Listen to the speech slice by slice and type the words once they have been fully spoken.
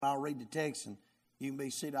I'll read the text and you can be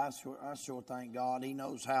seated. I sure thank God. He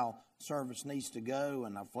knows how service needs to go,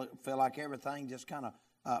 and I feel like everything just kind of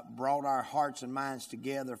brought our hearts and minds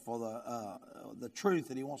together for the truth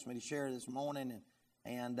that He wants me to share this morning.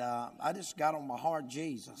 And I just got on my heart,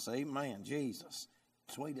 Jesus. Amen. Jesus.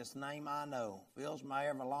 Sweetest name I know. Fills my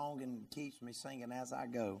ever long and keeps me singing as I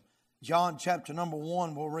go. John chapter number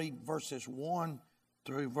 1, we'll read verses 1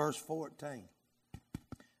 through verse 14.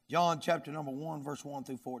 John chapter number 1, verse 1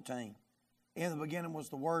 through 14. In the beginning was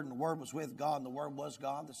the Word, and the Word was with God, and the Word was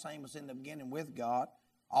God. The same was in the beginning with God.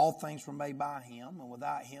 All things were made by Him, and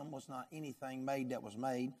without Him was not anything made that was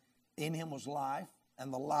made. In Him was life,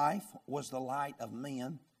 and the life was the light of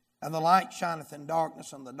men. And the light shineth in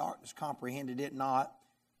darkness, and the darkness comprehended it not.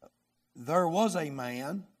 There was a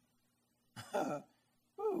man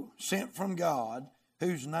sent from God,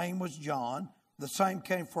 whose name was John. The same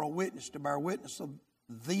came for a witness, to bear witness of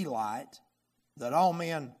the light, that all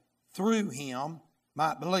men through him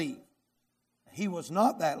might believe. He was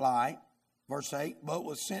not that light, verse 8, but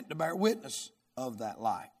was sent to bear witness of that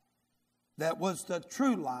light. That was the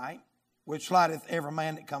true light, which lighteth every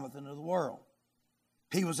man that cometh into the world.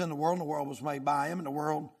 He was in the world, and the world was made by him, and the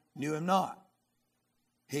world knew him not.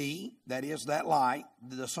 He, that is that light,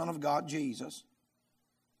 the Son of God, Jesus,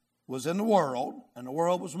 was in the world, and the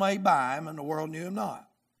world was made by him, and the world knew him not.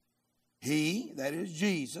 He, that is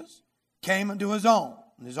Jesus, came unto his own,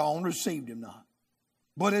 and his own received him not.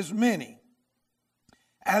 But as many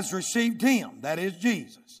as received him, that is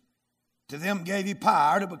Jesus, to them gave he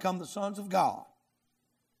power to become the sons of God,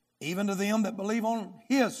 even to them that believe on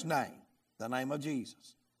his name, the name of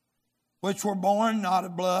Jesus, which were born not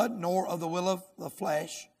of blood, nor of the will of the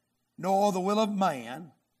flesh, nor of the will of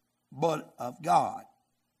man, but of God.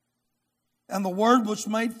 And the Word was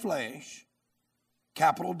made flesh,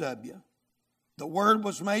 capital W. The Word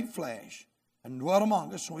was made flesh and dwelt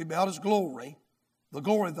among us, and we beheld His glory, the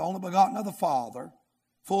glory of the only begotten of the Father,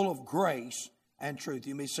 full of grace and truth.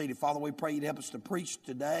 You may be seated. Father, we pray You'd help us to preach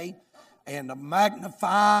today and to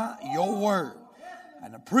magnify Your Word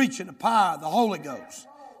and to preach in the power of the Holy Ghost,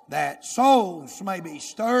 that souls may be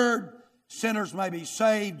stirred, sinners may be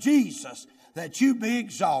saved. Jesus, that You be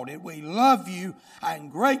exalted. We love You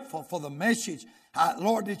and grateful for the message,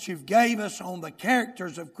 Lord, that You've gave us on the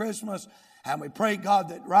characters of Christmas. And we pray, God,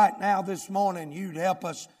 that right now this morning You'd help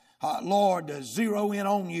us, Lord, to zero in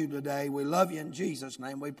on You today. We love You in Jesus'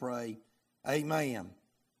 name we pray. Amen.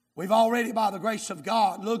 We've already, by the grace of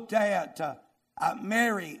God, looked at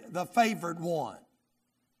Mary, the favored one.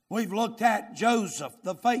 We've looked at Joseph,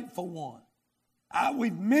 the faithful one.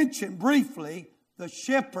 We've mentioned briefly the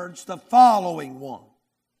shepherds, the following one.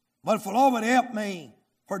 But if the Lord would help me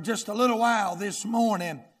for just a little while this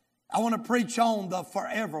morning, I want to preach on the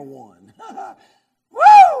forever one.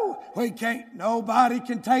 Woo! Nobody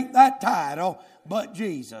can take that title but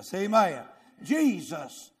Jesus. Amen.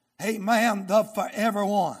 Jesus, amen, the forever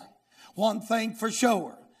one. One thing for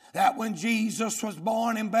sure, that when Jesus was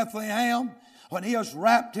born in Bethlehem, when He was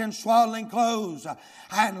wrapped in swaddling clothes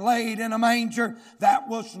and laid in a manger, that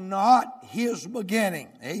was not His beginning.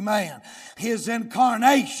 Amen. His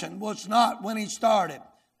incarnation was not when He started.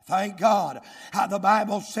 Thank God. The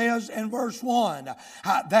Bible says in verse 1,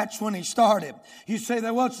 that's when He started. You say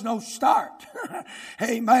there was no start.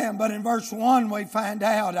 Amen. But in verse 1 we find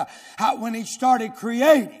out when He started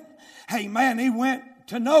creating. Amen. He went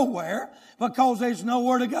to nowhere because there's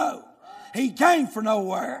nowhere to go. He came from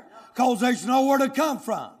nowhere because there's nowhere to come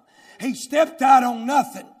from. He stepped out on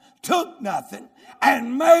nothing, took nothing,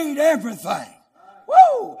 and made everything.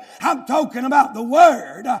 Woo! I'm talking about the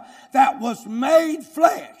Word that was made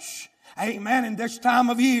flesh. Amen. In this time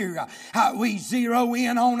of year, we zero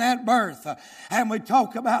in on that birth and we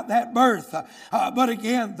talk about that birth. But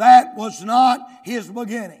again, that was not His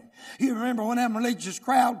beginning. You remember when that religious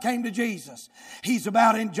crowd came to Jesus. He's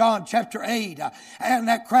about in John chapter 8. And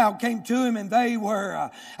that crowd came to Him and they were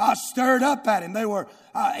stirred up at Him. They were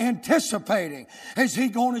anticipating. Is He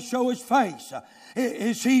going to show His face?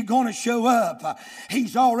 Is He going to show up?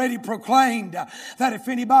 He's already proclaimed that if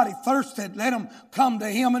anybody thirsted, let him come to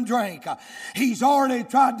Him and drink. He's already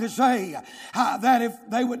tried to say that if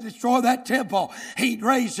they would destroy that temple, He'd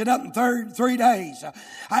raise it up in 3 days.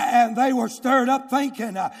 And they were stirred up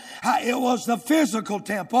thinking it was the physical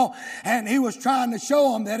temple, and He was trying to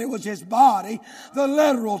show them that it was His body, the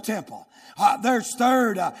literal temple. They're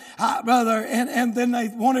stirred, brother, and then they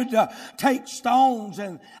wanted to take stones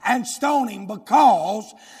and stone Him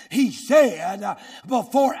because He said,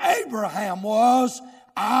 before Abraham was,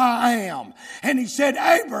 I am. And he said,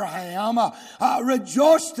 Abraham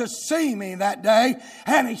rejoiced to see me that day,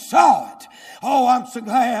 and he saw it. Oh, I'm so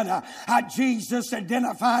glad Jesus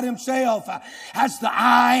identified himself as the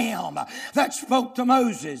I am that spoke to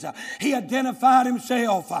Moses. He identified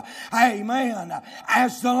himself, amen,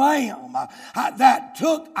 as the Lamb that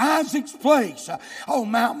took Isaac's place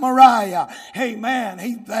on Mount Moriah.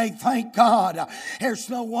 Amen. They thank God. There's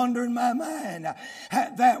no wonder in my mind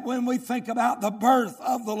that when we think about the birth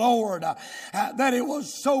of the Lord, that it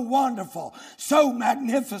was so wonderful, so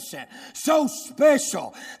magnificent, so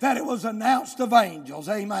special that it was announced of angels.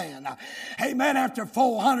 Amen. Amen. After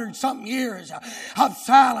 400 something years of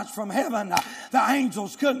silence from heaven, the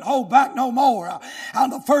angels couldn't hold back no more.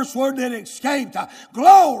 And the first word that escaped,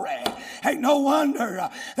 glory. Ain't no wonder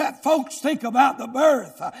that folks think about the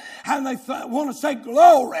birth and they want to say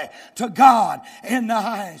glory to God in the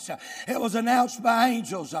highest. It was announced by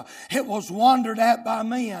angels. It was wondered at by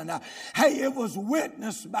men. Hey, it was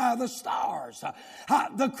witnessed by the stars.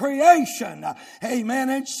 The creation, amen,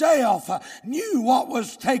 itself knew what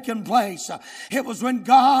was taking place. It was when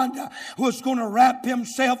God was going to wrap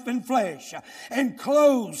himself in flesh and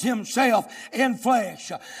clothe himself in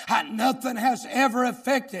flesh. Nothing has ever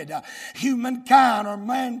affected humankind or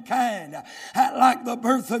mankind like the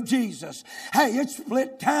birth of Jesus. Hey, it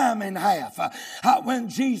split time in half when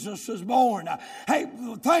Jesus was born. Hey,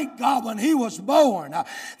 thank God when he was born,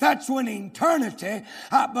 that's when eternity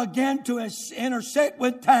began to intersect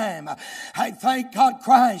with time. I thank God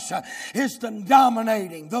Christ is the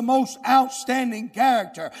dominating, the most outstanding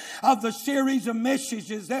character of the series of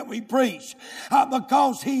messages that we preach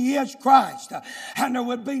because he is Christ. And there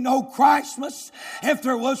would be no Christmas if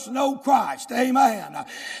there was no Christ. Amen.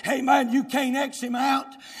 Amen. You can't X him out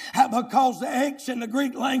because the X in the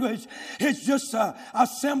Greek language is just a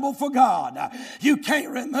symbol for God. You can't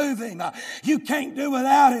remove him. You can't do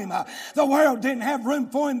without him. The world didn't have room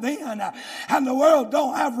for him then, and the world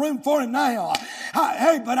don't have room for him now.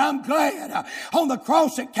 Hey, but I'm glad on the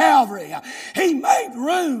cross at Calvary, he made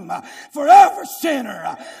room for every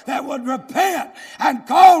sinner that would repent and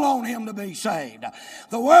call on him to be saved.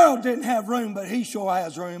 The world didn't have room, but he sure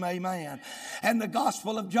has room. Amen. And the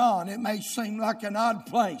Gospel of John, it may seem like an odd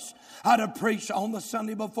place to preach on the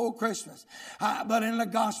Sunday before Christmas. But in the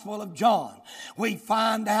Gospel of John, we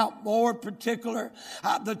find out more particular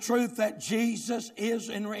the truth that Jesus is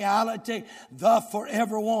in reality the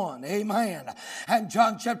forever one. Amen. And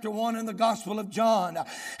John chapter 1 in the Gospel of John,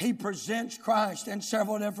 he presents Christ in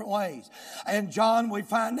several different ways. And John, we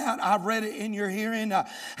find out, I've read it in your hearing,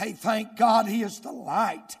 hey, thank God he is the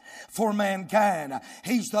light for mankind.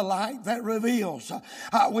 He's the light that reveals.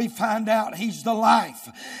 We find out he's the life.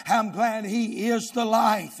 I'm glad he is the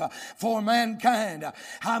life for mankind.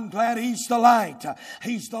 I'm glad he's the light.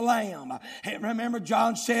 He's the Lamb. And remember,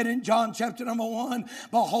 John said in John chapter number 1,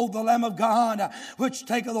 behold the Lamb of God, which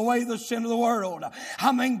taketh away the sin of the world.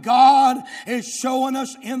 I mean, God is showing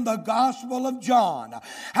us in the Gospel of John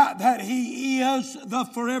that he is the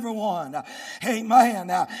forever one.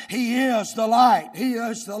 Amen. He is the light. He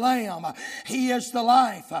is the Lamb. He is the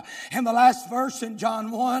life. In the last verse in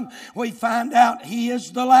John 1, we find out he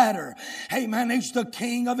is the ladder. Amen. He's the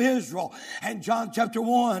King of Israel. And John chapter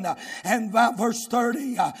 1 and verse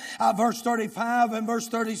 30, verse 35 and verse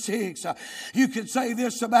 36, you could say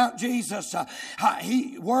this about Jesus.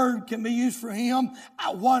 Word can be used for him.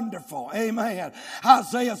 Wonderful. Amen.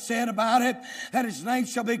 Isaiah said about it that his name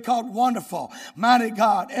shall be called Wonderful, Mighty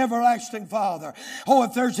God, Everlasting Father. Oh,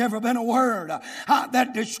 if there's ever been a word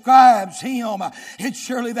that describes him, it's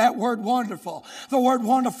surely that word wonderful. The word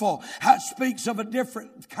wonderful speaks of a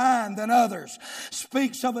different kind than others,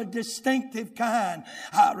 speaks of a distinctive kind,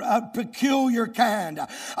 a peculiar kind,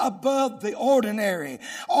 above the ordinary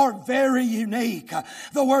or very unique.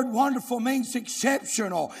 The word wonderful means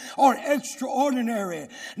exceptional or extraordinary.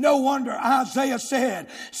 No wonder Isaiah said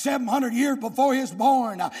 700 years before he was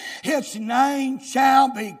born, his name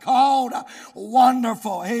shall be called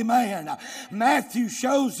Wonderful. Amen. Matthew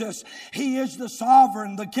shows us he is the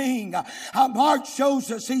sovereign, the king. Mark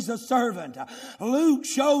shows us he's a servant. Luke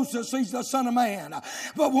shows us he's the Son of Man.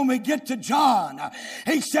 But when we get to John,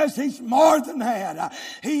 he says he's more than that.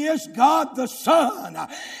 He is God the Son.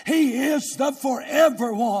 He is the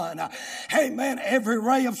forever one. Amen. Every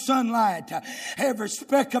ray of sunlight, every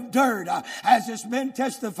speck of dirt, as it's been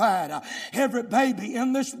testified, every baby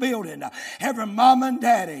in this building, every mom and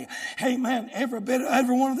daddy, amen, every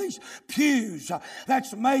one of these pews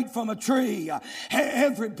that's made from a tree,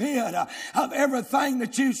 every bit of everything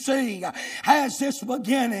that you see has this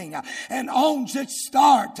beginning and owns its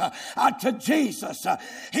start to Jesus.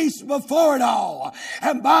 He's before it all,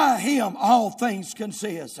 and by him all things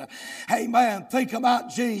consist. Amen. Think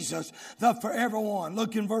about Jesus, the forever one.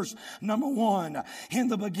 Look in verse number 1. In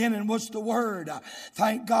the beginning was the Word.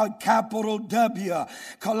 Thank God, capital W.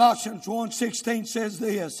 Colossians 1:16 says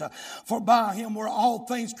this, for by him were all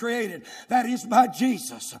things created. That is by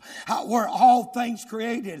Jesus. Were all things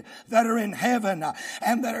created that are in heaven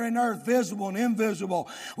and that are in earth, visible and invisible,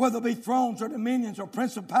 whether it be thrones or dominions or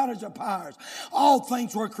principalities or powers. All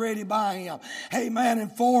things were created by him. Amen.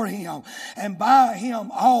 And for him. And by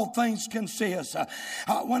him all things consist.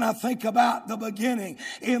 When I think about the beginning,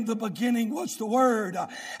 in the beginning was the Word,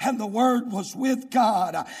 and the Word was with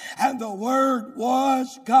God, and the Word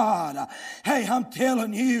was God. Hey, I'm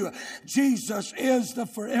telling you, Jesus is the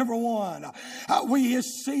forever one. We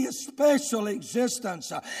see a special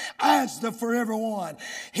existence as the forever one.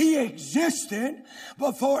 He existed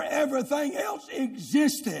before everything else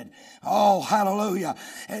existed. Oh, hallelujah.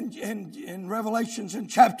 And in Revelations in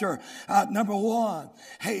chapter number 1,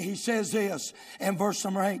 he says this in verse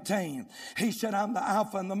number 18. He said, I'm the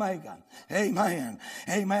Alpha and the Omega. Amen.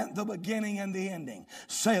 Amen. The beginning and the ending,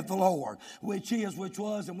 saith the Lord, which is, which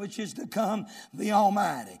was, and which is to come, the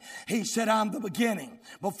Almighty. He said, I'm the beginning.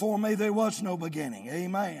 Before me there was no beginning.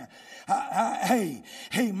 Amen.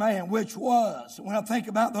 Amen. Which was. When I think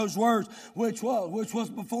about those words, which was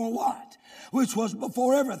before what? Which was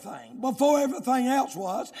before everything. Before everything else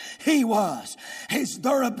was, he was. His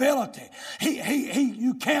durability.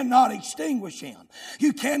 You cannot extinguish him.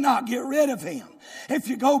 You cannot get rid of him. If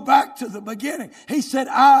you go back to the beginning, he said,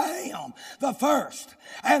 I am the first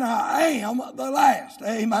and I am the last.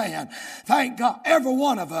 Amen. Thank God. Every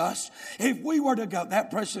one of us, if we were to go,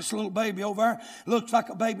 that precious little baby over there looks like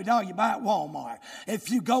a baby doll you buy at Walmart.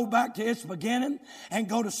 If you go back to its beginning and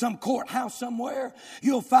go to some courthouse somewhere,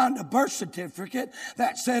 you'll find a birth certificate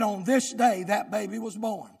that said on this day that baby was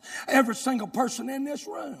born. Every single person in this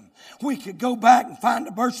room, we could go back and find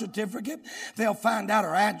a birth certificate. They'll find out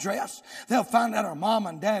our address. They'll find out our mom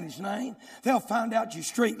and daddy's name. They'll find out your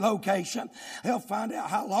street location. They'll find out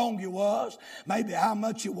how long you was, maybe how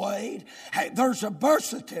much you weighed. Hey, there's a birth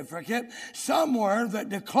certificate somewhere that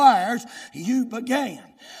declares you began.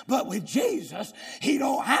 But with Jesus, he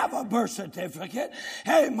don't have a birth certificate.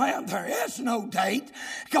 Hey, man, there is no date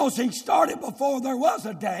because he started before there was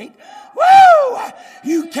a date. Woo!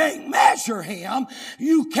 You can't measure him.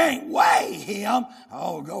 You can't weigh him.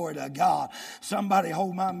 Oh, glory to God. Somebody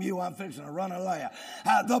hold my mule. I'm fixing to run a lap.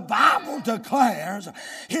 The Bible declares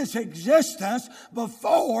his existence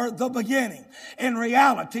before the beginning. In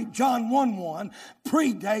reality, John 1:1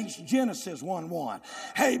 predates Genesis 1:1.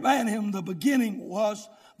 Hey, man, in the beginning was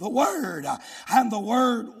the Word, and the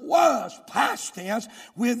Word was, past tense,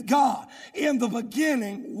 with God. In the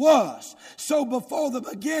beginning was. So before the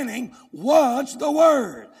beginning was the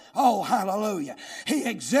Word. Oh, hallelujah. He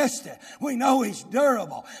existed. We know he's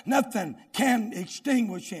durable. Nothing can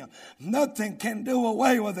extinguish him. Nothing can do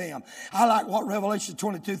away with him. I like what Revelation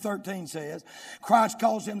 22:13 says. Christ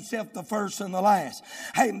calls himself the first and the last.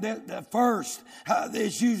 Hey, the first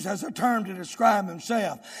is used as a term to describe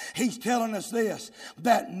himself. He's telling us this,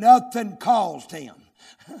 that nothing caused him.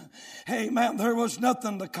 Amen. There was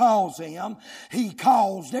nothing to cause him. He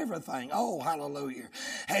caused everything. Oh, hallelujah.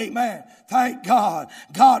 Amen. Thank God.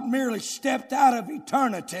 God merely stepped out of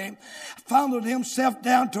eternity, folded himself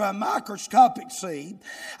down to a microscopic seed,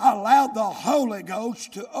 allowed the Holy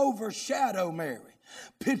Ghost to overshadow Mary.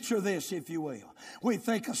 Picture this, if you will. We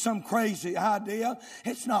think of some crazy idea.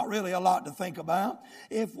 It's not really a lot to think about.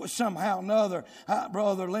 If somehow or another,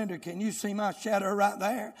 Brother Linder, can you see my shadow right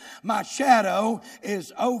there? My shadow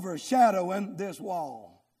is overshadowing this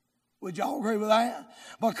wall. Would y'all agree with that?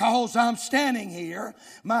 Because I'm standing here,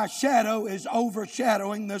 my shadow is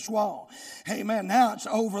overshadowing this wall. Amen. Now it's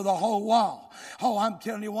over the whole wall. Oh, I'm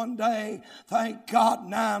telling you, one day, thank God,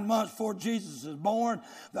 9 months before Jesus is born,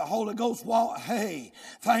 the Holy Ghost walked. Hey,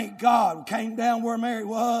 thank God, came down where Mary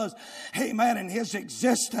was. Amen. In his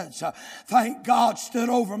existence, thank God, stood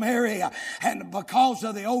over Mary. And because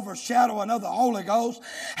of the overshadowing of the Holy Ghost,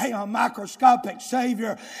 hey, a microscopic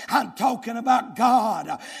Savior, I'm talking about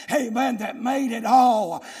God. Amen. That made it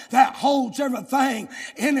all, that holds everything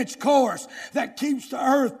in its course, that keeps the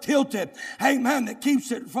earth tilted. Amen. That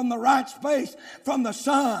keeps it from the right space from the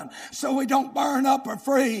sun so we don't burn up or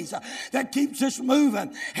freeze. That keeps us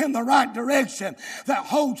moving in the right direction. That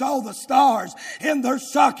holds all the stars in their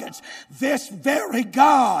sockets. This very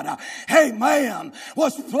God, amen,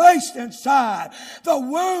 was placed inside the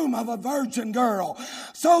womb of a virgin girl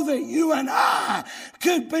so that you and I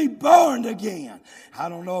could be born again. I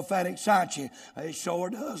don't know if that excites you. It sure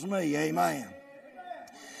does me. Amen.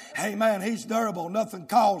 Amen. He's durable. Nothing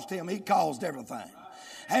caused him. He caused everything.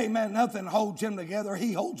 Amen. Nothing holds him together.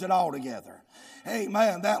 He holds it all together.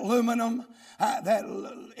 Amen. That aluminum, that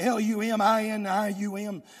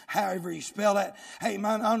L-U-M-I-N-I-U-M, however you spell it.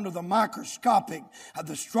 Amen. Under the microscopic,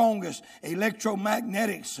 the strongest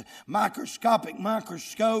electromagnetics,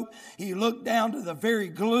 microscope, you look down to the very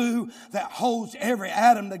glue that holds every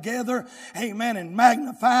atom together. Amen. And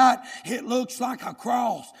magnify it. It looks like a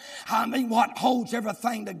cross. I mean, what holds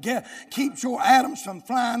everything together, keeps your atoms from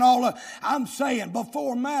flying all up. I'm saying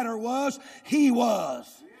before matter was, he was.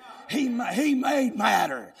 He made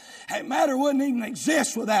matter. Hey, matter wouldn't even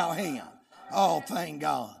exist without him. Oh, thank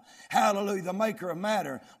God. Hallelujah. The maker of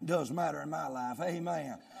matter does matter in my life.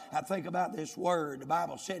 Amen. I think about this word. The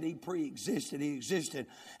Bible said he pre-existed. He existed,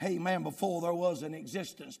 amen, before there was an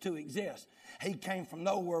existence to exist. He came from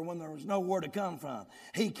nowhere when there was nowhere to come from.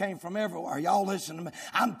 He came from everywhere. Y'all listen to me.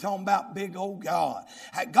 I'm talking about big old God.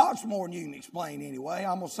 Hey, God's more than you can explain anyway.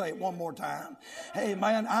 I'm going to say it one more time. Hey,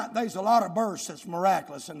 man, there's a lot of births that's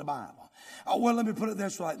miraculous in the Bible. Oh, well, let me put it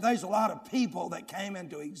this way. There's a lot of people that came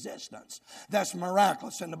into existence that's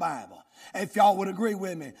miraculous in the Bible. If y'all would agree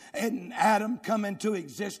with me, didn't Adam come into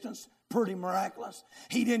existence pretty miraculous?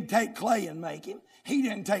 He didn't take clay and make him. He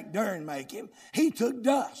didn't take dirt and make him. He took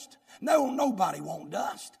dust. No, nobody wants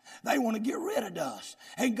dust. They want to get rid of dust.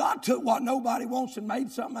 And God took what nobody wants and made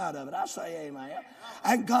something out of it. I say amen.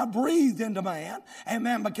 And God breathed into man, and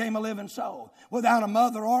man became a living soul. Without a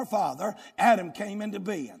mother or father, Adam came into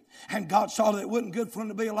being. And God saw that it wasn't good for him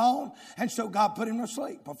to be alone, and so God put him to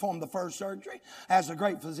sleep, performed the first surgery as a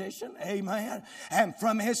great physician, amen. And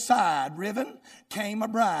from his side, riven, came a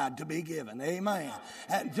bride to be given, amen.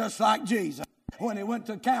 And just like Jesus. When he went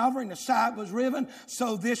to Calvary and the side was riven,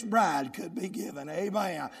 so this bride could be given.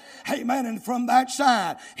 Amen. Amen. And from that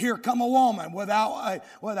side, here come a woman without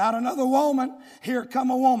another woman. Here come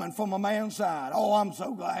a woman from a man's side. Oh, I'm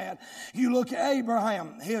so glad. You look at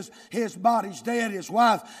Abraham. His body's dead. His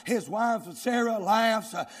wife Sarah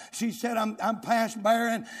laughs. She said, I'm past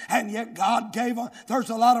bearing. And yet God gave her. There's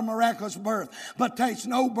a lot of miraculous birth. But there's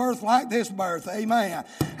no birth like this birth. Amen.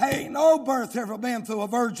 Ain't no birth ever been through a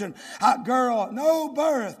virgin girl. No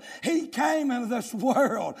birth. He came into this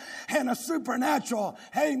world in a supernatural,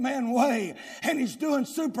 amen, way. And he's doing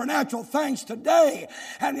supernatural things today.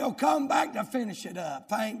 And he'll come back to finish it up.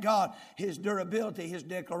 Thank God. His durability, his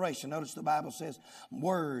declaration. Notice the Bible says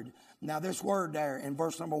word. Now this word there in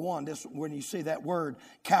verse number 1, when you see that word,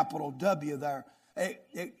 capital W there,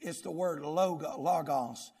 it's the word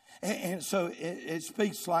logos. And so it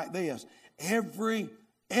speaks like this.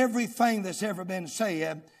 Everything that's ever been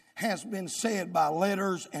said has been said by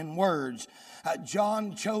letters and words.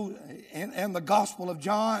 John chose, in the Gospel of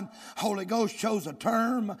John, Holy Ghost chose a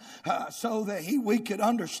term so that we could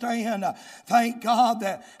understand. Thank God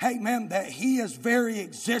that, amen, that he is very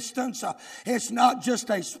existence. It's not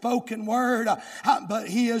just a spoken word, but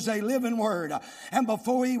he is a living word. And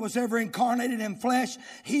before he was ever incarnated in flesh,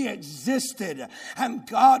 he existed. And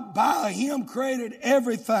God, by him, created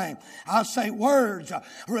everything. I say words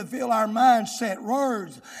reveal our mindset.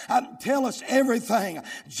 Words tell us everything.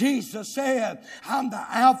 Jesus said, I'm the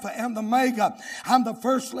Alpha and the Omega. I'm the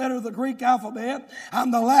first letter of the Greek alphabet.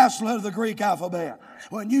 I'm the last letter of the Greek alphabet.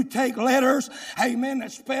 When you take letters, amen,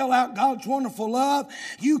 that spell out God's wonderful love,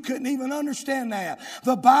 you couldn't even understand that.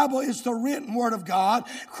 The Bible is the written word of God.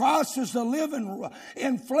 Christ is the living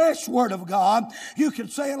in flesh word of God. You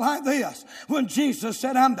could say it like this. When Jesus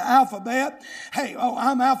said, I'm the alphabet,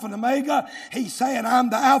 I'm Alpha and Omega, he's saying, I'm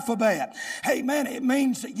the alphabet. Amen. It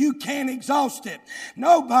means that you can't exhaust it.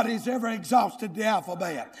 Nobody's ever exhausted the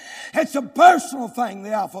alphabet. It's a personal thing,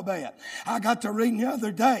 the alphabet. I got to reading the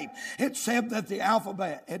other day. It said that the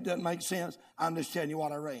alphabet, it doesn't make sense. I'm just telling you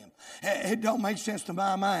what I read. It don't make sense to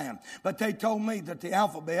my mind. But they told me that the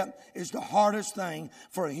alphabet is the hardest thing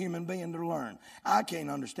for a human being to learn. I can't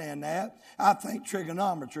understand that. I think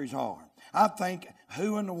trigonometry is hard. I think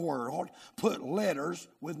who in the world put letters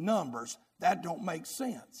with numbers? That don't make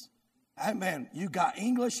sense. Amen. You got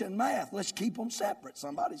English and math. Let's keep them separate.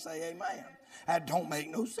 Somebody say amen. That don't make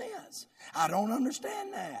no sense. I don't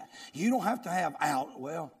understand that. You don't have to have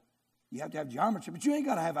you have to have geometry, but you ain't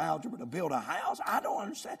got to have algebra to build a house. I don't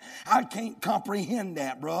understand. I can't comprehend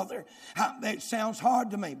that, brother. It sounds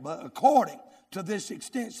hard to me, but according to this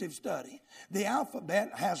extensive study, the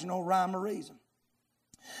alphabet has no rhyme or reason.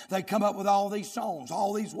 They come up with all these songs,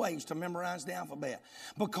 all these ways to memorize the alphabet,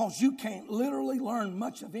 because you can't literally learn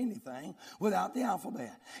much of anything without the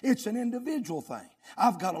alphabet. It's an individual thing.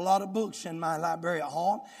 I've got a lot of books in my library at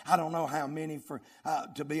home. I don't know how many,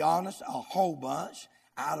 to be honest, a whole bunch.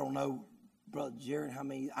 I don't know, Brother Jared, how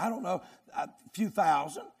many. I don't know, a few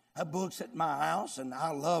thousand books at my house, and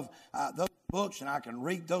I love those books, and I can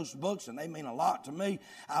read those books, and they mean a lot to me.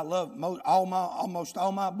 I love almost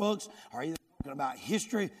all my books are either talking about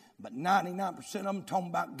history, but 99% of them talking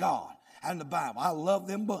about God and the Bible. I love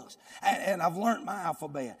them books. And I've learned my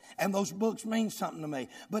alphabet. And those books mean something to me.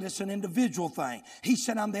 But it's an individual thing. He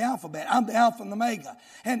said, I'm the alphabet. I'm the Alpha and the Omega.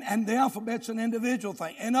 And the alphabet's an individual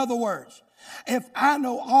thing. In other words, if I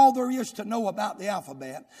know all there is to know about the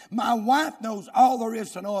alphabet, my wife knows all there is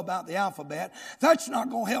to know about the alphabet, that's not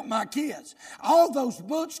going to help my kids. All those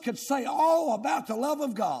books could say all about the love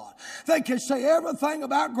of God. They could say everything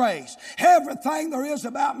about grace, everything there is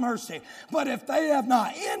about mercy. But if they have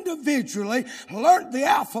not individually learned the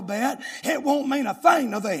alphabet, it won't mean a thing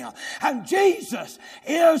to them. And Jesus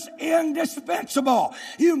is indispensable.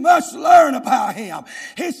 You must learn about Him.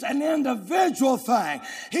 It's an individual thing.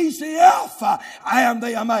 He's the Alpha. I am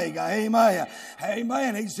the Omega. Amen.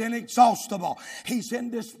 Amen. He's inexhaustible. He's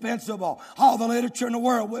indispensable. All the literature in the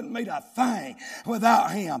world wouldn't mean a thing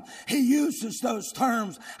without Him. He uses those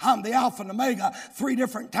terms, I'm the Alpha and Omega, 3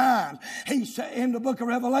 different times. He's in the book of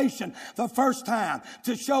Revelation, the first time,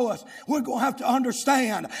 to show us we're going to have to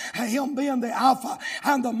understand Him being the Alpha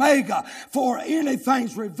and the Omega for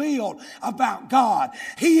anything's revealed about God.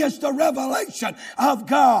 He is the revelation of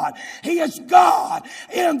God. He is God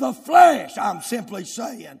in the flesh. I'm simply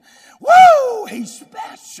saying, woo, He's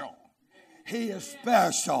special. He is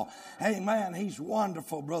special. Amen. He's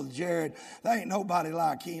wonderful, Brother Jared. There ain't nobody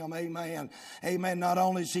like Him. Amen. Amen. Not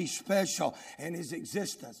only is He special in His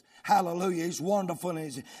existence. Hallelujah. He's wonderful.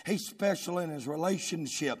 And he's special in His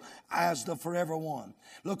relationship as the forever one.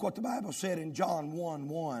 Look what the Bible said in John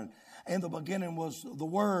 1:1. In the beginning was the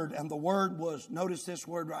Word, and the Word was, notice this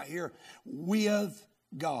word right here, with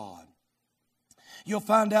God. You'll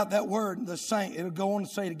find out that word, the same, it'll go on to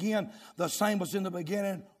say it again, the same was in the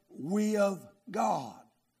beginning with God.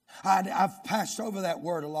 I've passed over that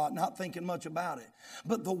word a lot, not thinking much about it.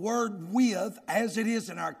 But the word with, as it is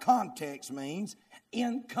in our context, means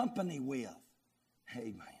in company with.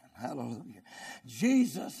 Amen. Hallelujah.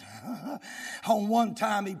 Jesus, on one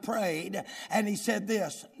time He prayed and He said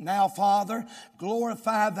this, now Father,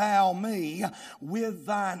 glorify Thou me with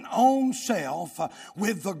Thine own self,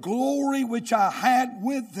 with the glory which I had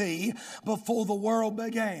with Thee before the world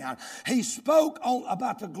began. He spoke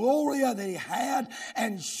about the glory that He had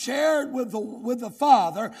and shared with the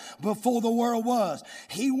Father before the world was.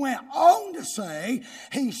 He went on to say,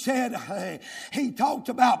 He talked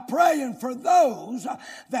about praying for those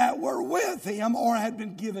that were with Him or had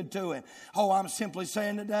been given to Him. Oh, I'm simply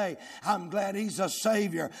saying today, I'm glad He's a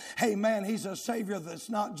Savior. Hey, man, He's a Savior that's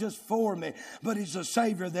not just for me, but He's a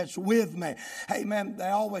Savior that's with me. Hey, man,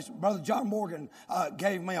 Brother John Morgan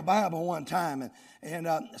gave me a Bible one time and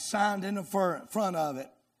signed in the front of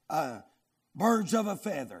it, birds of a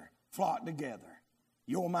feather flock together.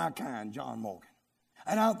 You're my kind, John Morgan.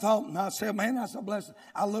 And I thought, and I said, man, that's a blessing.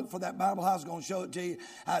 I looked for that Bible. I was going to show it to you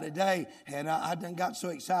today. And I done got so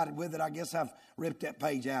excited with it. I guess I've ripped that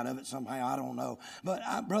page out of it somehow. I don't know. But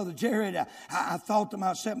Brother Jared, I thought to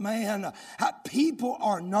myself, man, people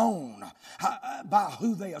are known by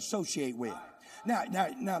who they associate with. Now,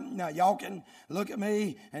 y'all can look at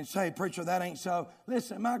me and say, preacher, that ain't so.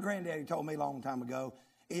 Listen, my granddaddy told me a long time ago,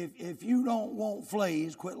 if you don't want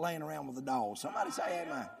fleas, quit laying around with the dogs. Somebody say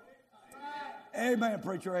amen. Amen,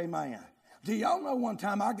 preacher, amen. Do y'all know one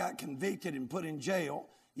time I got convicted and put in jail?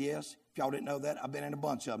 Yes, if y'all didn't know that, I've been in a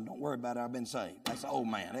bunch of them. Don't worry about it, I've been saved. That's an old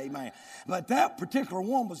man, amen. But that particular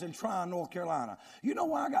one was in Tryon, North Carolina. You know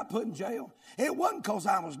why I got put in jail? It wasn't because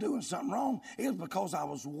I was doing something wrong. It was because I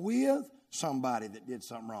was with somebody that did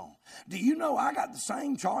something wrong. Do you know I got the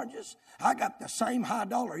same charges? I got the same high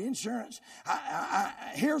dollar insurance.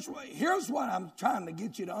 Here's what I'm trying to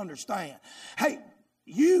get you to understand. Hey,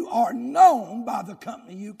 you are known by the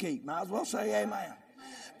company you keep. Might as well say amen.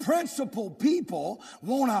 Principled people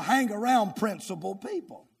want to hang around principled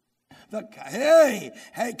people. Let me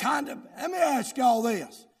ask y'all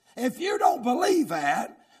this. If you don't believe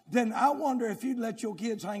that, then I wonder if you'd let your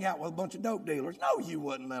kids hang out with a bunch of dope dealers. No, you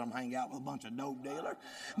wouldn't let them hang out with a bunch of dope dealers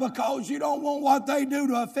because you don't want what they do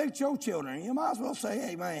to affect your children. You might as well say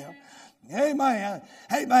amen. Amen.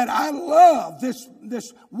 Amen. I love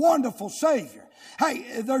this wonderful Savior.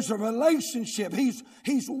 Hey, there's a relationship. He's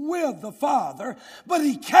with the Father, but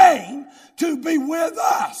He came to be with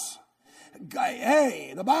us.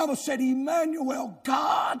 Hey, the Bible said Emmanuel,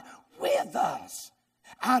 God with us.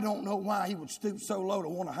 I don't know why he would stoop so low to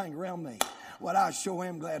want to hang around me. Well, I sure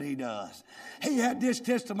am glad he does. He had this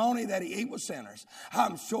testimony that he ate with sinners.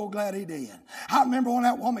 I'm sure glad he did. I remember when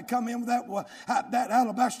that woman come in with that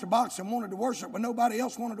alabaster box and wanted to worship when nobody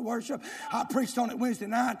else wanted to worship. I preached on it Wednesday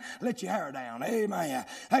night. Let your hair down. Amen.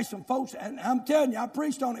 Hey, some folks, and I'm telling you, I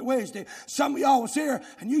preached on it Wednesday. Some of y'all was here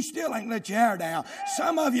and you still ain't let your hair down.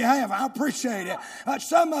 Some of you have. I appreciate it.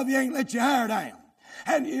 Some of you ain't let your hair down.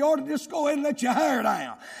 And you ought to just go ahead and let your hair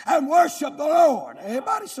down and worship the Lord.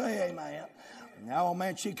 Everybody say amen. Oh,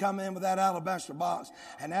 man, she come in with that alabaster box,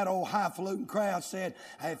 and that old highfalutin crowd said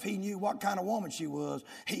if he knew what kind of woman she was,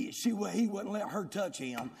 he wouldn't let her touch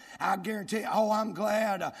him. I guarantee you, I'm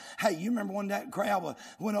glad. Hey, you remember when that crowd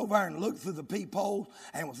went over there and looked through the peepholes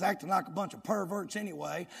and was acting like a bunch of perverts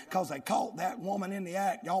anyway because they caught that woman in the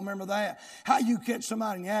act. Y'all remember that? How you catch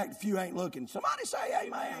somebody in the act if you ain't looking? Somebody say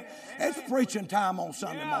amen. It's preaching time on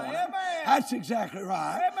Sunday morning. Amen. That's exactly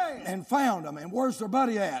right. Amen. And found them. And where's their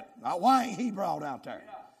buddy at? Why ain't he brought out there?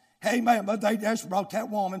 Amen. But they just brought that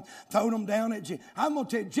woman, threw them down at Jesus. I'm going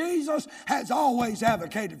to tell you, Jesus has always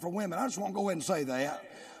advocated for women. I just want to go ahead and say that.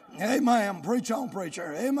 Amen. Preach on,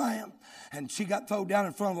 preacher. Amen. And she got thrown down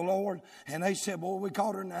in front of the Lord. And they said, boy, we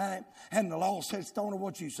caught her in the act. And the law said, stone her,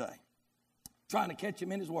 what you say? Trying to catch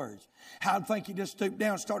him in his words. I'd think he just stooped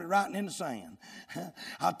down and started writing in the sand.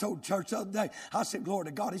 I told church the other day, I said, glory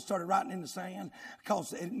to God, he started writing in the sand,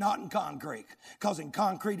 not in concrete. Because in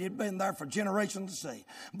concrete, he'd been there for generations to see.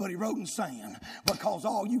 But he wrote in sand, because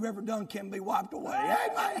all you've ever done can be wiped away.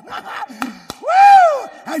 Amen. Woo!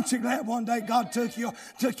 Ain't you glad one day God took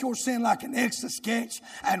your sin like an Etch-a-Sketch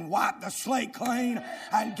and wiped the slate clean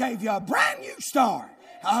and gave you a brand new start?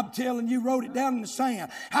 I'm telling you, wrote it down in the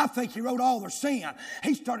sand. I think he wrote all their sin.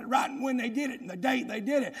 He started writing when they did it and the date they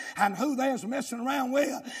did it and who they was messing around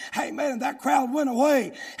with. Hey, man, that crowd went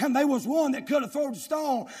away and there was one that could have thrown the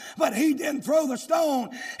stone, but he didn't throw the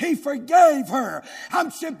stone. He forgave her.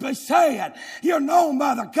 I'm simply saying, you're known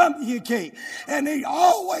by the company you keep. And he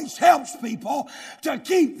always helps people to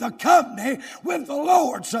keep the company with the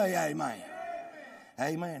Lord. Say amen.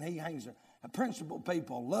 Amen. He hangs there. Principled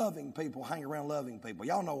people, loving people, hang around loving people.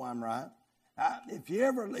 Y'all know I'm right. If you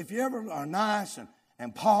ever are nice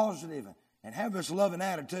and positive and have this loving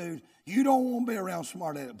attitude, you don't want to be around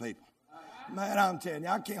smart-headed people. Man, I'm telling you,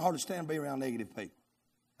 I can't hardly stand to be around negative people.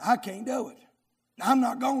 I can't do it. I'm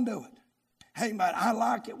not going to do it. Hey, man, I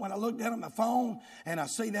like it when I look down at my phone and I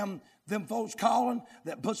see them folks calling,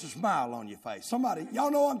 that puts a smile on your face. Somebody,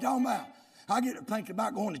 y'all know what I'm talking about. I get to thinking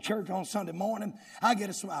about going to church on Sunday morning. I get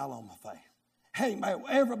a smile on my face. Hey, man,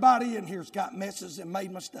 everybody in here's got messes and made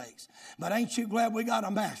mistakes. But ain't you glad we got a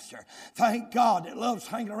master? Thank God that loves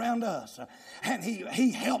hanging around us. And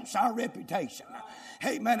he helps our reputation.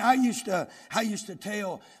 Hey, man, I used to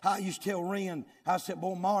tell Ren, I said,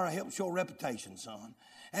 boy, Mara helps your reputation, son.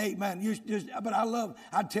 Hey, man, but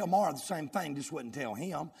I'd tell Mara the same thing, just wouldn't tell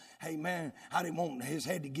him. Hey, man, I didn't want his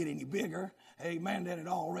head to get any bigger. Amen, than it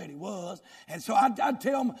already was. And so I'd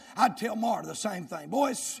tell Marta the same thing.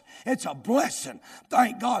 Boy, it's a blessing.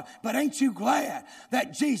 Thank God. But ain't you glad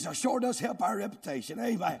that Jesus sure does help our reputation?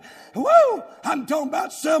 Amen. Woo! I'm talking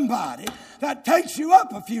about somebody that takes you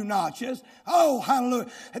up a few notches. Oh,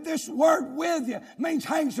 hallelujah. This word with you means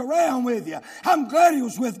hangs around with you. I'm glad he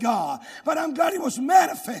was with God. But I'm glad he was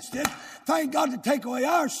manifested. Thank God to take away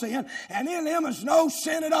our sin. And in him is no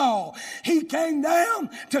sin at all. He came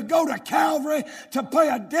down to go to Calvary to pay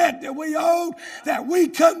a debt that we owed that we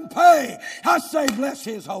couldn't pay. I say bless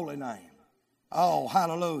his holy name. Oh,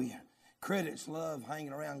 hallelujah. Critics love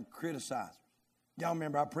hanging around criticizers. Y'all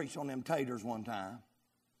remember I preached on them taters one time.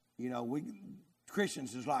 You know,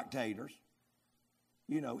 Christians is like taters.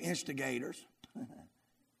 You know, instigators,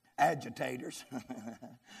 agitators,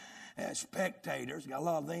 spectators. Got a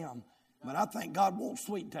lot of them. But I think God wants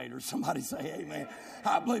sweet taters. Somebody say amen.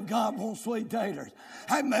 I believe God wants sweet taters.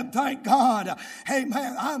 Amen. Thank God. Hey,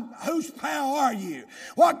 man, whose pal are you?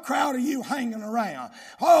 What crowd are you hanging around?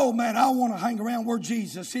 Oh, man, I want to hang around where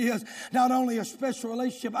Jesus is. Not only a special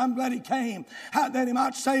relationship, I'm glad he came, that he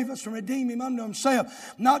might save us and redeem him unto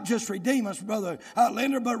himself. Not just redeem us, Brother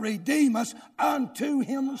Linder, but redeem us unto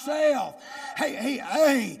himself.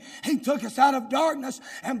 Hey, he took us out of darkness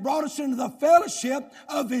and brought us into the fellowship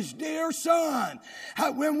of his dear Son.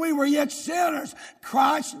 When we were yet sinners,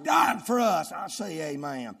 Christ died for us. I say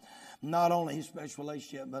amen. Not only his special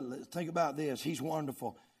relationship, but think about this. He's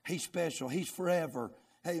wonderful. He's special. He's forever.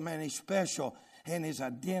 Amen. He's special in his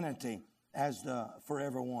identity as the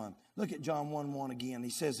forever one. Look at John 1:1 again. He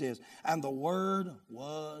says this, and the Word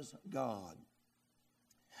was God.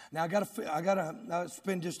 Now I gotta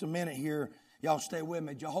spend just a minute here. Y'all stay with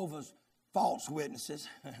me. Jehovah's false witnesses.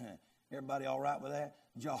 Everybody all right with that?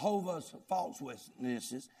 Jehovah's false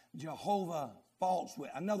witnesses. Jehovah false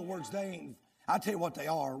witnesses. In other words, they ain't, I tell you what they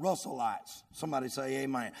are, Russellites. Somebody say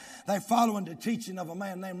amen. They following the teaching of a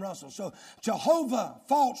man named Russell. So Jehovah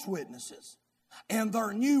false witnesses, in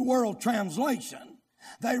their New World Translation,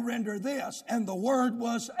 they render this, and the word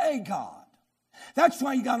was a God. That's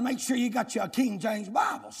why you got to make sure you got your King James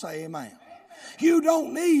Bible. Say amen. You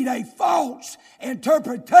don't need a false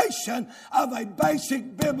interpretation of a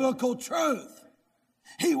basic biblical truth.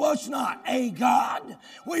 He was not a God.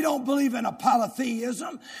 We don't believe in a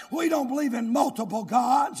polytheism. We don't believe in multiple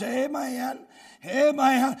gods. Amen.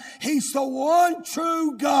 Amen. He's the one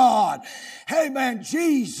true God. Amen.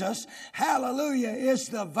 Jesus, hallelujah, is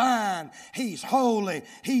the vine. He's holy.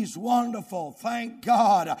 He's wonderful. Thank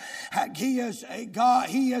God. He is a God.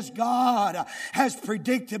 He is God, as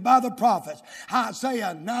predicted by the prophets.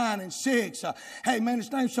 Isaiah 9:6. Amen.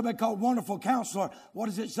 His name's somebody called Wonderful Counselor. What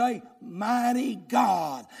does it say? Mighty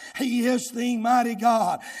God. He is the mighty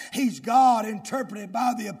God. He's God interpreted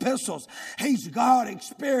by the epistles. He's God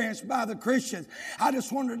experienced by the Christians. I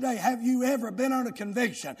just wonder today, have you ever been under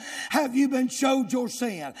conviction? Have you been showed your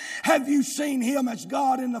sin? Have you seen Him as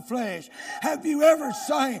God in the flesh? Have you ever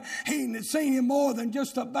seen Him more than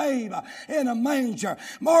just a babe in a manger?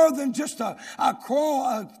 More than just a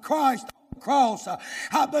Christ cross,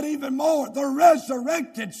 but even more, the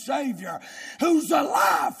resurrected Savior who's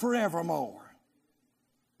alive forevermore.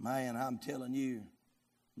 Man, I'm telling you,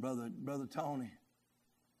 Brother Tony,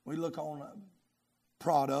 we look on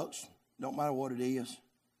products, don't matter what it is.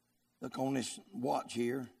 Look on this watch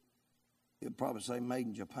here. It'll probably say made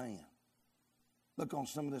in Japan. Look on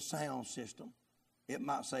some of the sound system. It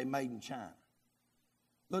might say made in China.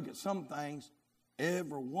 Look at some things,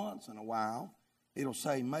 every once in a while, it'll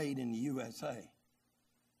say made in the USA.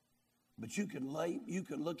 But you could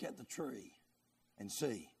look at the tree and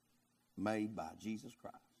see made by Jesus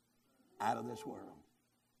Christ, out of this world.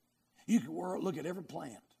 You could look at every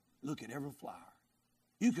plant, look at every flower.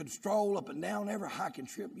 You could stroll up and down every hiking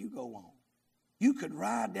trip you go on. You could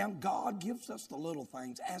ride down. God gives us the little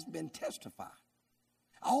things as been testified.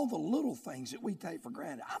 All the little things that we take for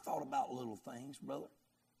granted. I thought about little things, brother.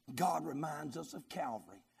 God reminds us of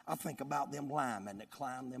Calvary. I think about them linemen that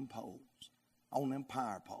climb them poles, on them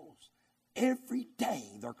power poles. Every day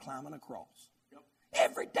they're climbing across.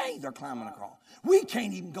 Every day they're climbing across. We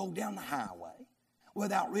can't even go down the highway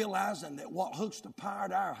without realizing that what hooks the power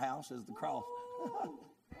to our house is the cross.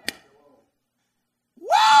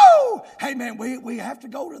 Whoa! Hey man, we have to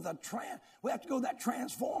go to that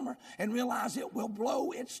transformer and realize it will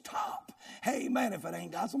blow its top. Hey man, if it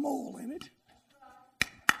ain't got some oil in it.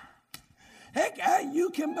 Heck, hey, you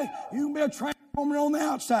can be a transformer on the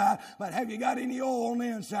outside, but have you got any oil on the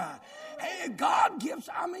inside? Hey, God gives,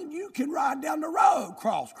 you can ride down the road,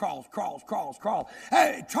 cross.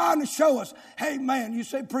 Hey, trying to show us, hey, man, you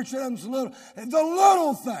say, preacher, the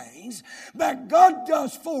little things that God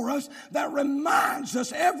does for us that reminds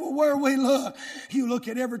us everywhere we look. You look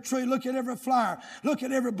at every tree, look at every flower, look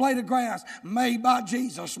at every blade of grass, made by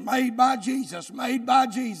Jesus, made by Jesus, made by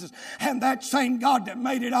Jesus. And that same God that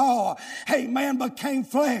made it all, hey, man, became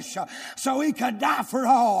flesh so He could die for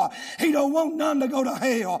all. He don't want none to go to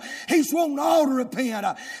hell. He's wanting all to repent.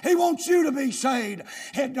 He wants you to be saved.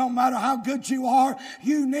 It don't matter how good you are.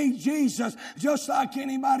 You need Jesus just like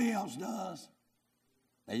anybody else does.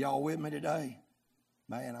 Are y'all with me today?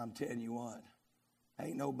 Man, I'm telling you what.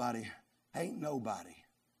 Ain't nobody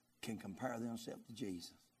can compare themselves to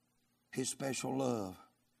Jesus. His special love.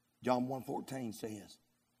 John 1:14 says,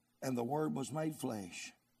 and the Word was made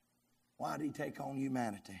flesh. Why did He take on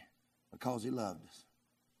humanity? Because He loved us.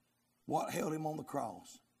 What held Him on the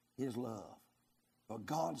cross? His love. For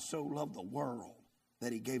God so loved the world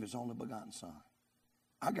that He gave His only begotten Son.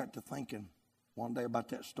 I got to thinking one day about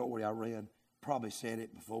that story I read. Probably said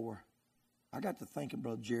it before. I got to thinking,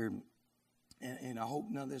 Brother Jared, and I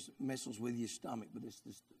hope none of this messes with your stomach, but this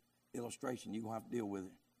illustration, you're going to have to deal with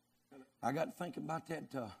it. I got to thinking about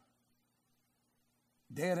that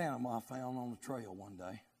dead animal I found on the trail one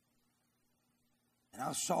day. And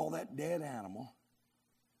I saw that dead animal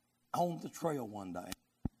on the trail one day.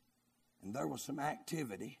 And there was some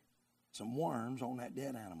activity, some worms on that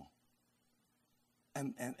dead animal.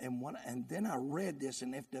 And then I read this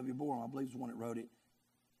in F.W. Borum, I believe is the one that wrote it.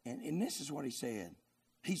 And this is what he said.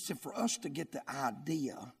 He said, for us to get the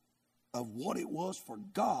idea of what it was for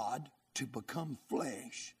God to become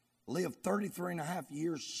flesh, live 33 and a half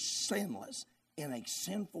years sinless in a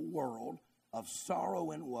sinful world of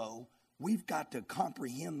sorrow and woe, we've got to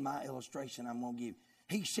comprehend my illustration I'm going to give.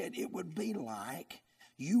 He said it would be like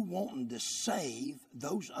you wanting to save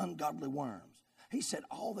those ungodly worms. He said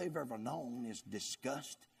all they've ever known is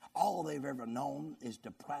disgust. All they've ever known is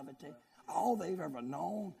depravity. All they've ever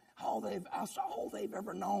known, that's all they've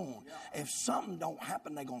ever known. If something don't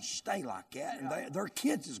happen, they're going to stay like that. And their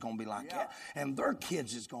kids is going to be like that. And their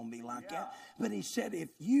kids is going to be like that. But he said if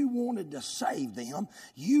you wanted to save them,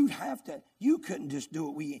 you couldn't just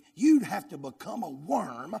do it. You'd have to become a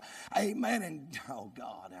worm. Amen. And, oh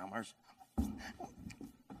God, Elmers.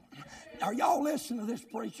 Are y'all listening to this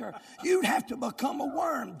preacher? You'd have to become a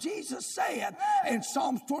worm. Jesus said in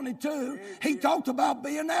Psalms 22, he talked about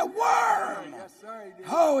being that worm.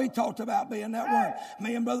 Oh, he talked about being that worm.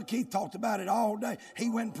 Me and Brother Keith talked about it all day.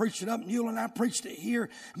 He went and preached it up in Newell, and I preached it here.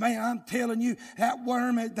 Man, I'm telling you, that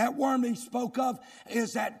worm he spoke of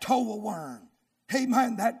is that toa worm. Hey,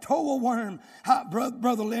 man, that toa worm,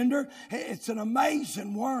 Brother Linder, it's an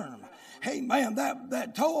amazing worm. Hey, man,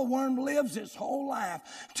 that toa worm lives his whole life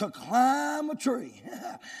to climb a tree.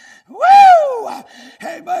 Woo!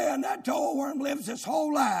 Hey, man, that toa worm lives his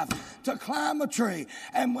whole life to climb a tree.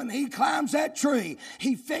 And when he climbs that tree,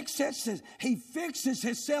 he fixes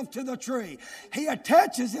himself to the tree. He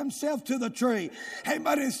attaches himself to the tree. Hey,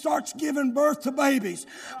 but he starts giving birth to babies.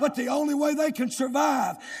 But the only way they can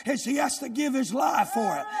survive is he has to give his life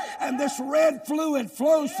for it. And this red fluid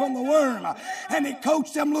flows from the worm. And it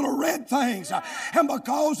coats them little red things. And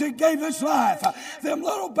because it gave its life, them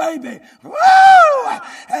little baby, woo!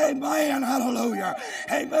 Amen, hallelujah.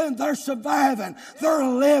 Amen, they're surviving. They're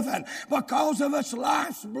living because of its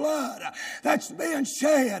life's blood that's being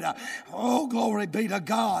shed. Oh, glory be to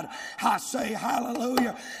God. I say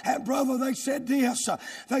hallelujah. And brother, they said this.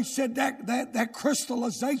 They said that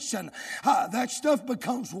crystallization, that stuff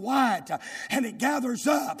becomes white and it gathers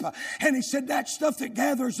up. And he said that stuff that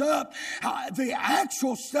gathers up, the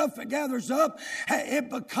actual stuff that gathers up, it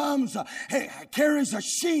becomes, it carries a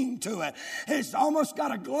sheen to it. It's almost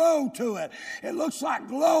got a glow to it. It looks like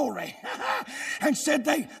glory. And said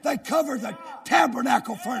they cover the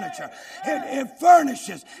tabernacle furniture. It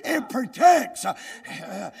furnishes. It protects.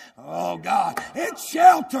 Oh God. It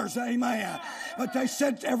shelters. Amen. But they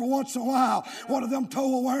said every once in a while, one of them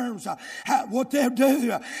toa worms, what they'll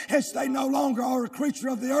do is they no longer are a creature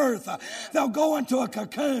of the earth. They'll go into a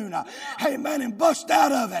cocoon. Amen. And bust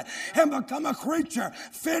out of it and become a creature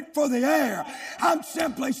fit for the air. I'm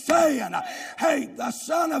simply saying, hey, the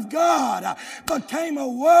Son of God became a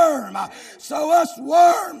worm so us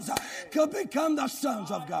worms could become the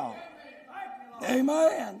sons of God.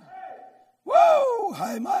 Amen. Woo!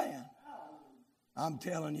 Amen. I'm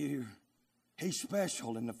telling you, he's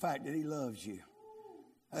special in the fact that he loves you.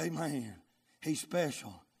 Amen. He's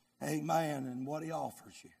special. Amen. And what he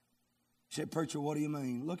offers you. He said, preacher, what do you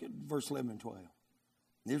mean? Look at verse 11 and 12.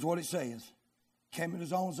 Here's what it says. Came in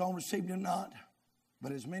his own received him not.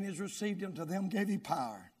 But as many as received him, to them gave he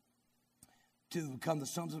power to become the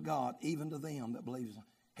sons of God, even to them that believe.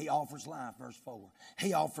 He offers life, verse 4.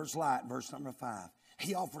 He offers light, verse number 5.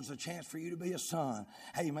 He offers a chance for you to be a son.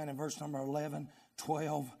 Amen. In verse number 11,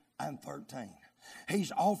 12, and 13.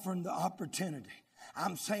 He's offering the opportunity.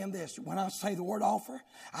 I'm saying this. When I say the word offer,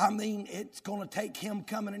 I mean it's going to take him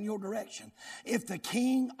coming in your direction. If the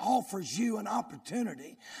king offers you an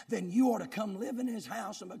opportunity, then you ought to come live in his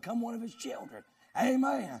house and become one of his children.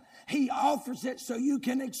 Amen. He offers it so you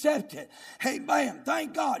can accept it. Amen.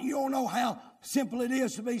 Thank God. You don't know how simple it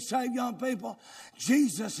is to be saved, young people.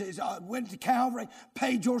 Jesus went to Calvary,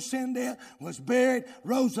 paid your sin debt, was buried,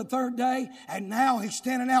 rose the third day, and now he's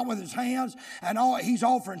standing out with his hands, and he's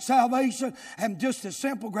offering salvation. And just as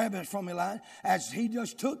simple, grab it from me, line, as he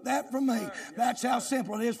just took that from me. That's how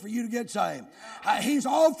simple it is for you to get saved. He's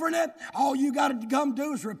offering it. All you got to come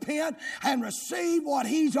do is repent and receive what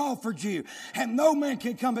he's offered you. And no man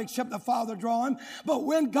can come except the Father draw him. But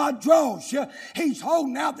when God draws you, he's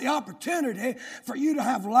holding out the opportunity for you to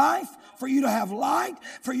have life, for you to have light,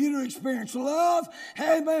 for you to experience love,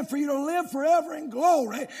 amen, for you to live forever in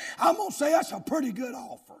glory. I'm going to say that's a pretty good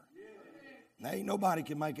offer. Now, ain't nobody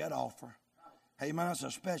can make that offer. Amen, that's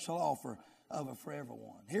a special offer of it for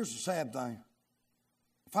everyone. Here's the sad thing.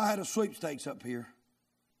 If I had a sweepstakes up here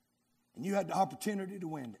and you had the opportunity to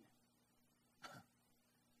win it,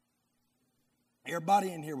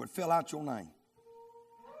 everybody in here would fill out your name.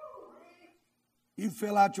 You'd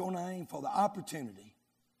fill out your name for the opportunity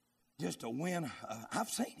just to win. I've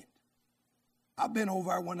seen it. I've been over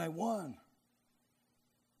there when they won.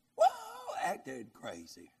 Whoa, acted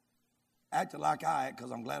crazy. Acted like I act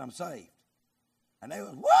because I'm glad I'm saved. And they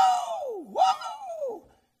was, whoa, whoa.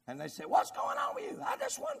 And they said, what's going on with you? I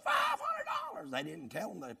just won $500. They didn't tell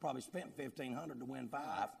them they probably spent $1,500 to win $5.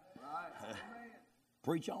 Right.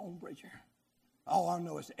 Preach on, preacher. All I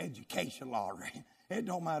know is education lottery. It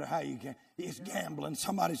don't matter how you can. It's gambling.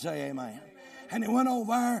 Somebody say amen. And they went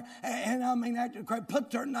over there, and I mean, put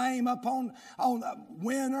their name up on the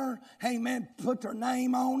winner. Amen. Put their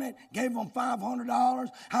name on it. Gave them $500.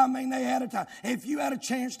 I mean, they had a time. If you had a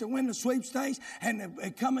chance to win the sweepstakes and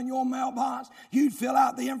it come in your mailbox, you'd fill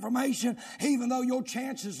out the information, even though your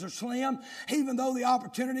chances are slim, even though the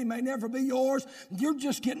opportunity may never be yours. You're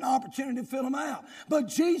just getting an opportunity to fill them out. But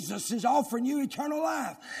Jesus is offering you eternal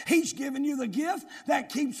life. He's giving you the gift that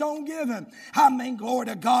keeps on giving. I mean, glory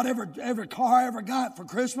to God. Every car I ever got for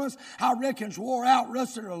Christmas, I reckon's wore out,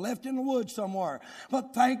 rusted, or left in the woods somewhere.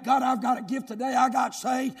 But thank God I've got a gift today. I got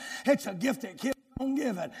saved. It's a gift that keeps on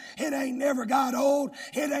giving. It ain't never got old.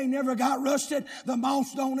 It ain't never got rusted. The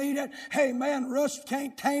moths don't eat it. Hey man, rust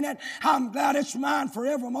can't taint it. I'm glad it's mine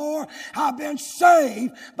forevermore. I've been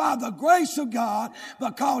saved by the grace of God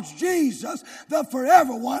because Jesus, the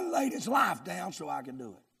forever one, laid his life down so I can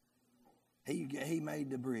do it. He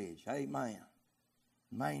made the bridge. Amen.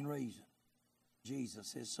 Main reason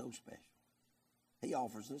Jesus is so special. He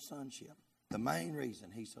offers the sonship. The main reason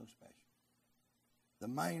he's so special. The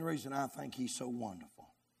main reason I think he's so wonderful.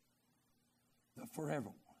 The forever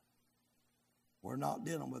one. We're not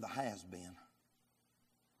dealing with a has-been.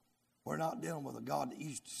 We're not dealing with a God that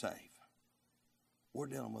used to save. We're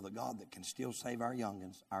dealing with a God that can still save our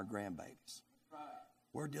youngins, our grandbabies.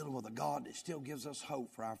 We're dealing with a God that still gives us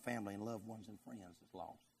hope for our family and loved ones and friends that's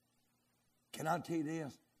lost. Can I tell you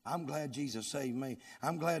this? I'm glad Jesus saved me.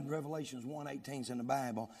 I'm glad Revelations 1:18 is in the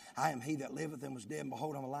Bible. I am he that liveth and was dead, and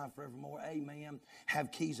behold, I'm alive forevermore. Amen.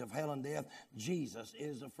 Have keys of hell and death. Jesus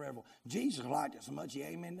is the forever. Jesus liked it so much, he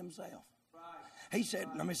amened himself. He said,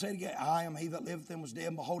 let me say it again. I am he that liveth and was dead,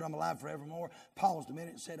 and behold, I'm alive forevermore. Paused a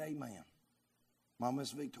minute and said, amen. While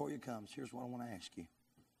Miss Victoria comes, here's what I want to ask you.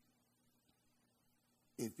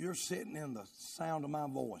 If you're sitting in the sound of my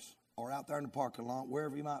voice or out there in the parking lot,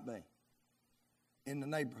 wherever you might be, in the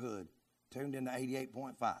neighborhood, tuned into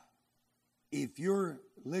 88.5. If you're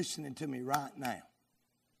listening to me right now,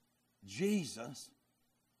 Jesus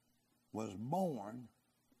was born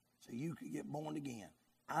so you could get born again.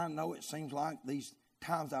 I know it seems like these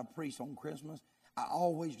times I preach on Christmas, I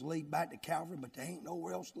always lead back to Calvary, but there ain't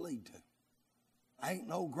nowhere else to lead to. Ain't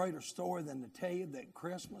no greater story than to tell you that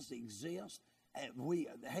Christmas exists. We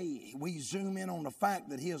zoom in on the fact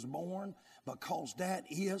that he is born because that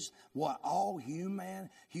is what all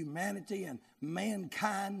humanity and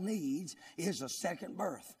mankind needs is a second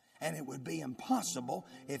birth. And it would be impossible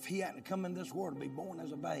if he hadn't come in this world to be born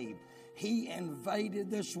as a babe. He invaded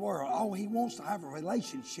this world. Oh, he wants to have a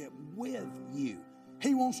relationship with you.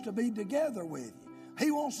 He wants to be together with you. He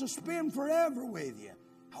wants to spend forever with you.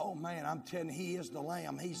 Oh, man, I'm telling you, he is the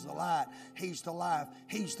Lamb. He's the light. He's the life.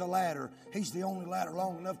 He's the ladder. He's the only ladder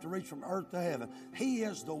long enough to reach from earth to heaven. He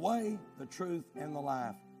is the way, the truth, and the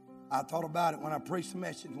life. I thought about it when I preached a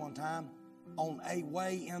message one time on a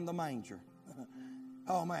way in the manger.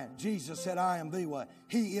 Oh, man, Jesus said, I am the way.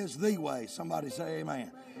 He is the way. Somebody say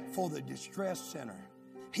amen. For the distressed sinner.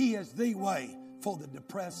 He is the way for the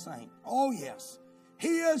depressed saint. Oh, yes.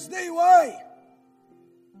 He is the way.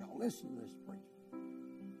 Y'all listen to this, preacher.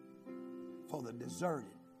 For the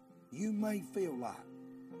deserted. You may feel like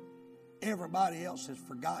everybody else has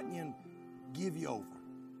forgotten you and give you over.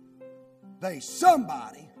 There's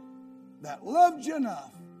somebody that loved you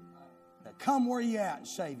enough to come where you at and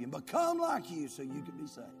save you. Become like you so you can be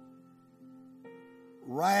saved.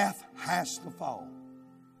 Wrath has to fall.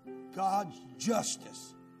 God's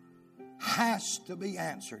justice has to be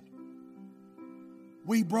answered.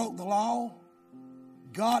 We broke the law.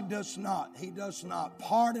 God does not. He does not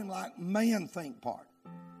pardon like men think pardon.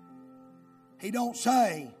 He don't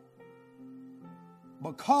say,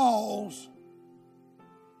 because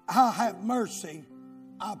I have mercy,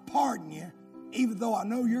 I pardon you, even though I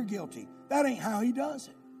know you're guilty. That ain't how he does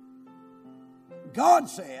it. God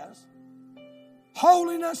says,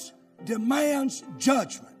 holiness demands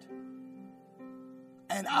judgment.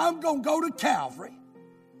 And I'm going to go to Calvary,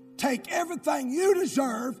 take everything you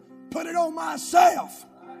deserve, put it on myself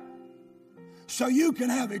so you can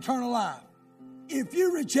have eternal life. If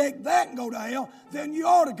you reject that and go to hell, then you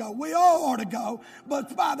ought to go. We all ought to go.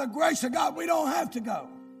 But by the grace of God, we don't have to go.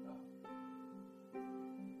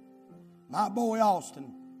 My boy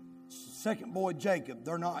Austin, second boy Jacob,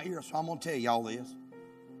 they're not here, so I'm going to tell y'all this.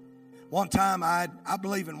 One time I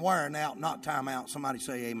believe in wearing out, not time out. Somebody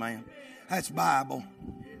say amen. That's Bible.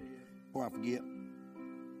 Before I forget.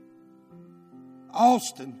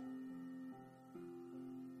 Austin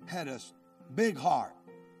had a big heart.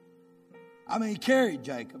 I mean, he carried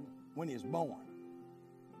Jacob when he was born.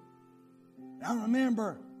 I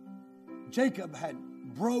remember Jacob had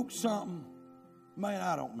broke something. Man,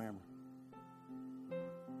 I don't remember.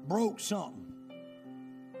 Broke something.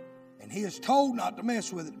 And he is told not to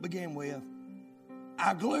mess with it to begin with.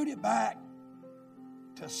 I glued it back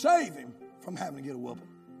to save him from having to get a whooping.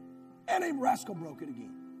 And him rascal broke it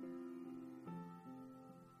again.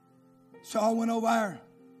 So I went over there.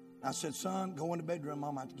 I said, son, go in the bedroom.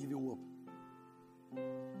 I'm about to give you a whooping.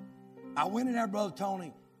 I went in there, Brother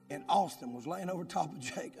Tony, and Austin was laying over top of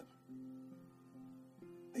Jacob.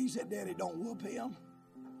 He said, Daddy, don't whoop him.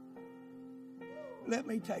 Let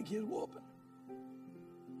me take his whooping.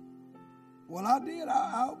 Well, I did.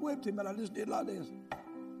 I whipped him, but I just did like this.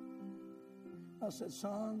 I said,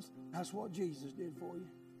 sons, that's what Jesus did for you.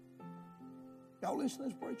 Y'all listen to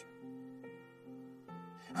this preacher.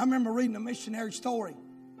 I remember reading a missionary story.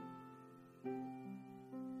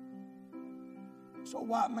 So a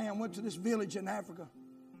white man went to this village in Africa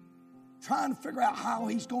trying to figure out how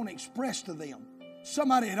he's going to express to them.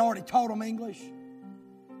 Somebody had already taught them English.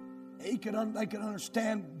 They could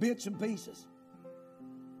understand bits and pieces.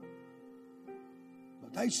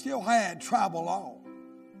 But they still had tribal law.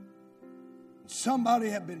 Somebody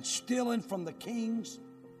had been stealing from the king's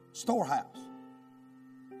storehouse.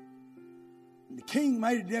 And the king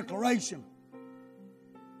made a declaration.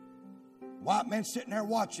 White man sitting there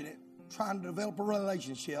watching it, trying to develop a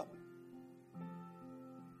relationship.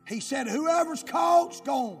 He said, whoever's caught's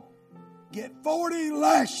going to get 40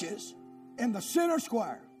 lashes in the center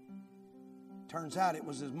square. Turns out it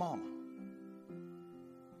was his mama.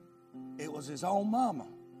 It was his own mama.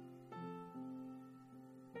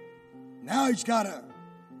 Now he's got a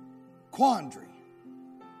quandary.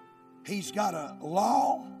 He's got a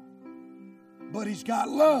law, but he's got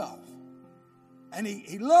love. And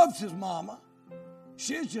he loves his mama.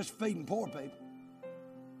 She's just feeding poor people.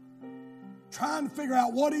 Trying to figure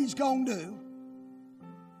out what he's going to do.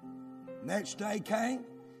 Next day came.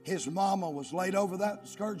 His mama was laid over that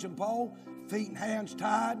scourging pole, feet and hands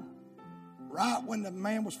tied. Right when the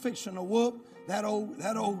man was fixing to whoop, that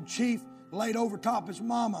old chief laid over top his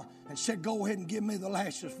mama and said, go ahead and give me the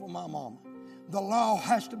lashes for my mama. The law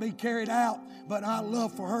has to be carried out, but our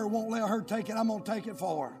love for her won't let her take it. I'm going to take it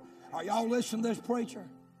for her. Are y'all listening to this preacher?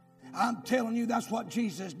 I'm telling you, that's what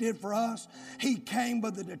Jesus did for us. He came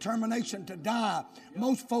with the determination to die.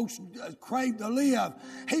 Most folks crave to live.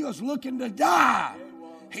 He was looking to die.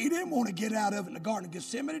 He didn't want to get out of it in the Garden of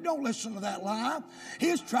Gethsemane. Don't listen to that lie.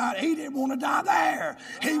 He didn't want to die there.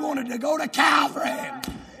 He wanted to go to Calvary.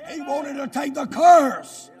 He wanted to take the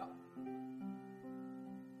curse.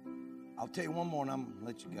 I'll tell you one more and I'm going to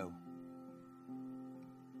let you go.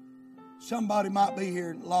 Somebody might be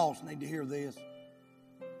here lost, need to hear this.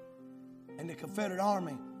 In the Confederate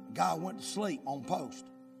Army, a guy went to sleep on post.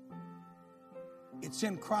 It's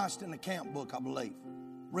in Christ in the Camp book, I believe,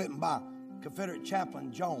 written by Confederate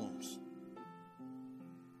Chaplain Jones.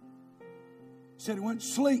 Said he went to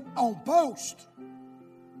sleep on post.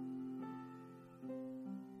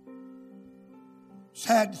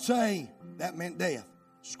 Sad to say, that meant death.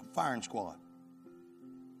 Firing squad.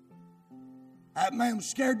 That man was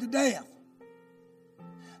scared to death.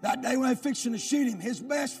 That day when they were fixing to shoot him, his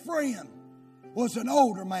best friend was an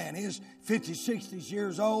older man. He was 50s, 60s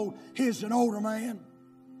years old. He's an older man.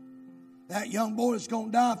 That young boy that's going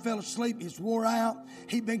to die fell asleep. He's wore out.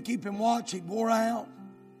 He'd been keeping watch. He'd wore out.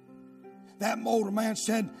 That older man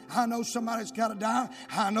said, I know somebody's got to die.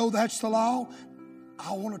 I know that's the law.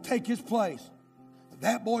 I want to take his place.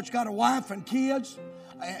 That boy's got a wife and kids,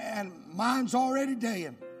 and mine's already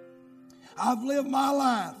dead. I've lived my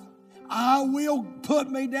life. I will put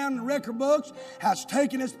me down in the record books has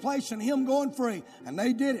taken his place in him going free. And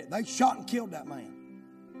they did it. They shot and killed that man.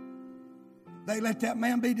 They let that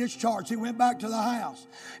man be discharged. He went back to the house.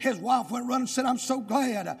 His wife went running and said, I'm so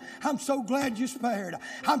glad you spared.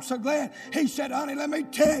 I'm so glad. He said, honey, let me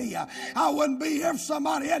tell you, I wouldn't be here if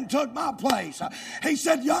somebody hadn't took my place. He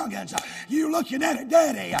said, youngins, you looking at it,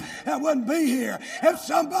 Daddy, I wouldn't be here if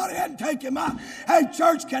somebody hadn't taken my... Hey,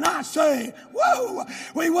 church, can I say, whoa,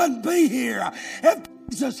 we wouldn't be here if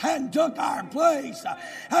Jesus hadn't took our place.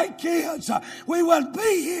 Hey, kids, we wouldn't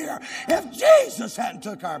be here if Jesus hadn't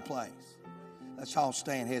took our place. Let's all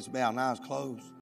stand, heads bowed and eyes closed.